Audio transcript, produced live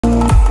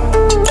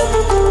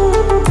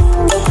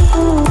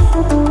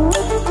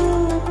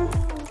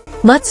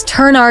Let's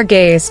turn our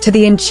gaze to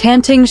the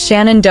enchanting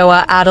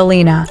Shannondoah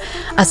Adelina,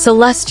 a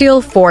celestial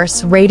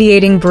force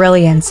radiating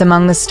brilliance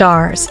among the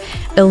stars,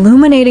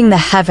 illuminating the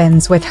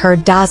heavens with her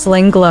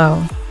dazzling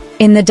glow.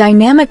 In the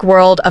dynamic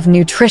world of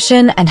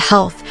nutrition and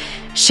health,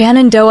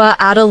 Shannondoah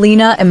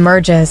Adelina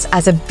emerges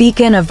as a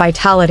beacon of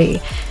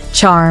vitality,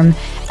 charm,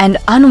 and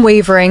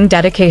unwavering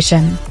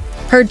dedication.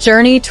 Her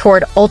journey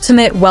toward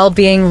ultimate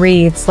well-being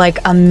reads like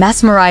a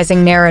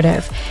mesmerizing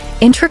narrative,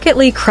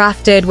 intricately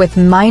crafted with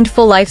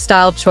mindful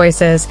lifestyle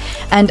choices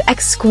and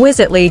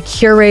exquisitely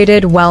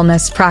curated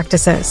wellness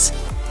practices.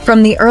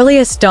 From the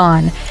earliest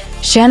dawn,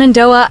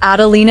 Shannondoah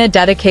Adelina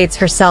dedicates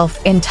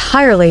herself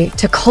entirely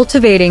to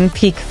cultivating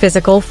peak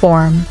physical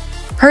form.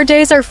 Her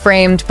days are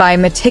framed by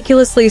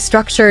meticulously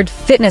structured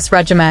fitness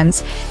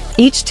regimens,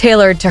 each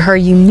tailored to her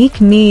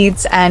unique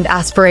needs and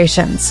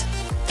aspirations.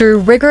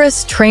 Through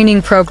rigorous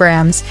training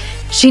programs,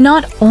 she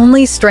not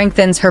only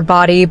strengthens her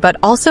body but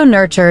also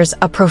nurtures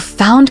a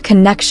profound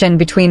connection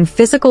between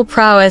physical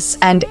prowess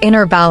and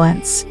inner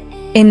balance.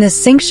 In the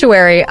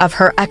sanctuary of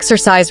her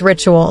exercise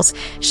rituals,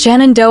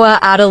 Shannondoah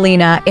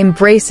Adelina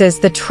embraces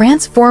the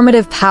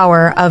transformative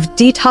power of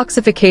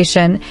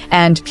detoxification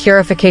and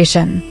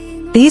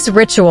purification. These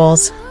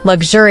rituals,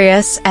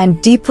 luxurious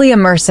and deeply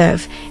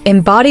immersive,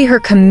 embody her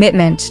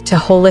commitment to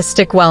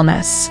holistic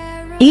wellness.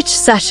 Each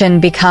session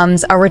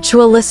becomes a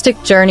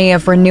ritualistic journey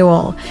of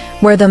renewal,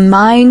 where the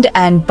mind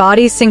and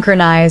body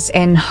synchronize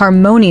in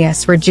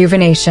harmonious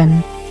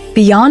rejuvenation.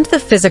 Beyond the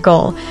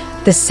physical,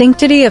 the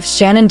sanctity of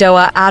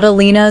Shannondoah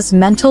Adelina's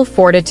mental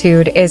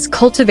fortitude is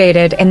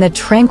cultivated in the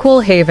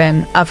tranquil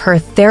haven of her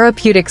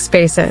therapeutic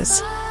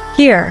spaces.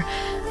 Here,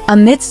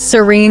 amidst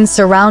serene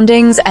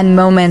surroundings and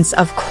moments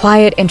of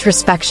quiet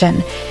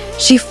introspection,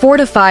 she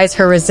fortifies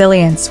her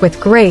resilience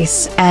with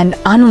grace and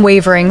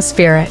unwavering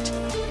spirit.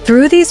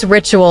 Through these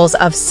rituals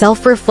of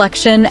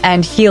self-reflection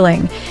and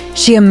healing,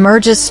 she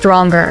emerges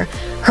stronger,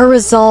 her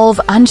resolve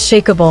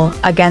unshakable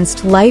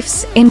against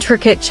life's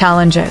intricate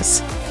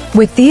challenges.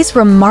 With these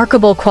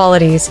remarkable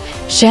qualities,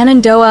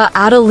 Shannondoah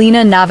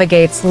Adelina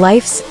navigates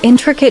life's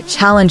intricate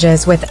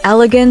challenges with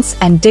elegance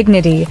and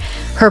dignity,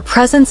 her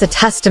presence a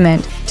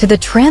testament to the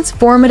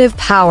transformative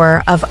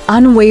power of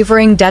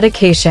unwavering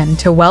dedication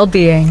to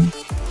well-being.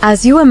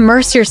 As you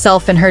immerse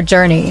yourself in her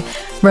journey,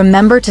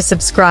 remember to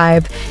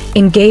subscribe,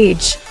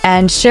 engage,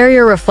 and share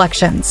your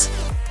reflections.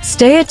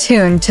 Stay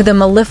attuned to the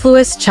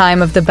mellifluous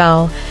chime of the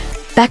bell,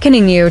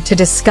 beckoning you to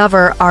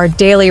discover our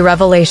daily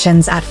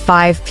revelations at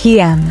 5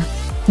 p.m.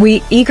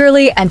 We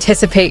eagerly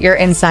anticipate your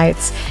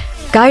insights,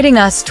 guiding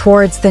us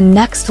towards the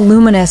next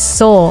luminous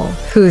soul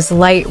whose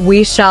light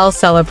we shall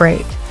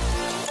celebrate.